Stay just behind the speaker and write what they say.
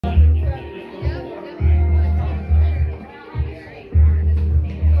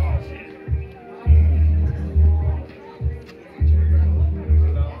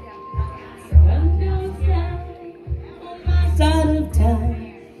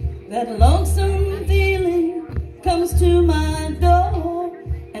That lonesome feeling comes to my door,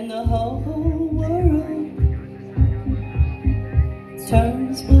 and the whole world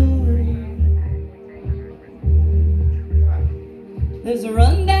turns blue. There's a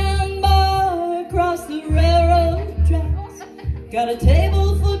rundown bar across the railroad tracks, got a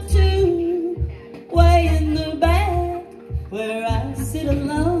table for two way in the back where I sit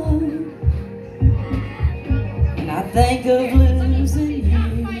alone, and I think of losing you.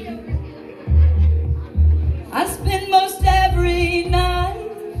 I spend most every night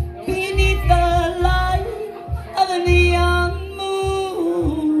beneath the light of a neon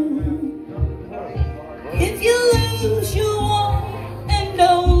moon. If you lose your one and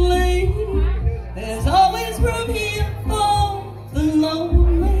only, there's always room here for the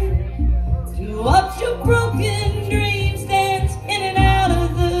lonely to watch your broken dreams dance in and out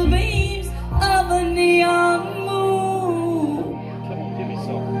of the beams of a neon moon.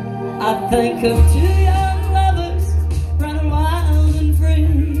 I think of two young lovers running wild and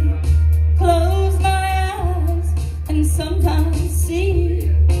free. Close my eyes and sometimes see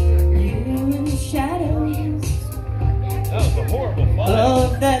you in the shadows. That was a horrible fight.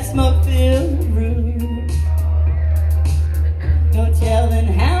 Of that smoke-filled room. No telling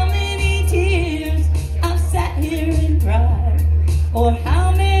how many tears I've sat here and cried, or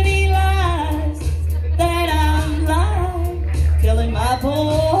how many lies that I've lied, telling my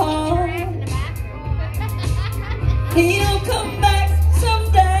poor heart he'll come back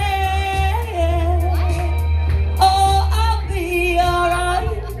someday. Oh, I'll be alright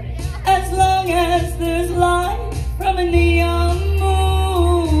as long as there's light from a neon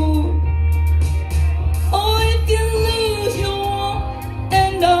moon. Oh, if you lose your one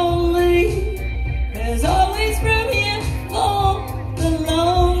and only, there's always room here for the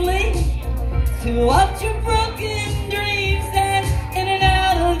lonely to watch your broken dreams dance in and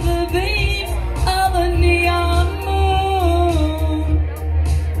out of the beams of a neon moon.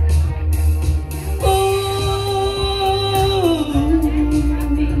 Ooh.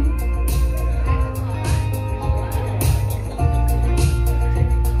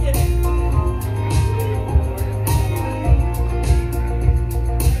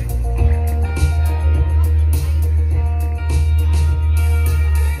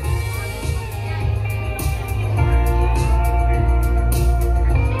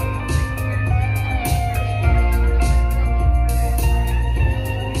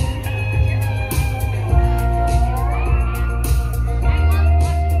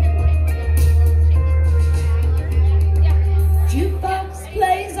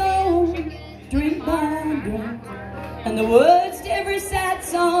 Drink by drink, and the words to every sad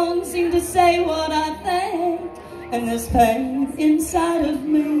song seem to say what I think, and this pain inside of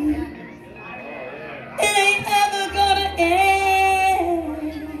me, it ain't ever gonna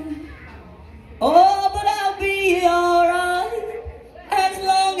end. Oh, but I'll be alright as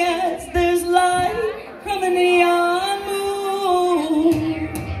long as there's light from a neon moon.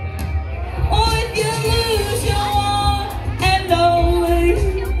 Oh, if you lose your one and only,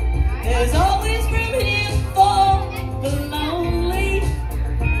 there's always room here for the lonely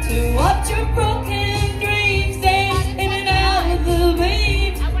to watch your broken dreams dance in and out of the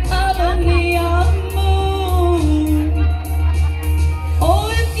beams of a neon moon. Oh,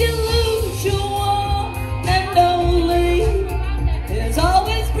 if you lose your one and only, there's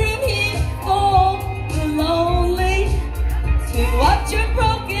always room here for the lonely to watch your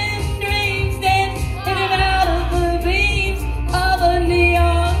broken dreams dance in and out of the beams of a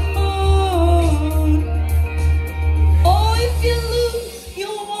neon moon. Oh, if you lose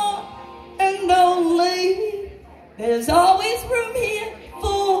your one and only, there's always room here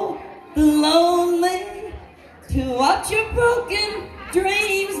for the lonely to watch your broken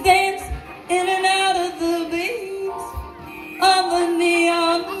dreams dance in and out of the beams of a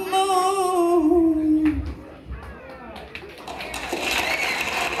neon moon.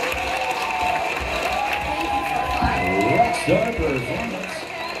 Rockstar performance.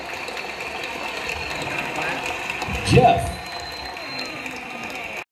 Jeff.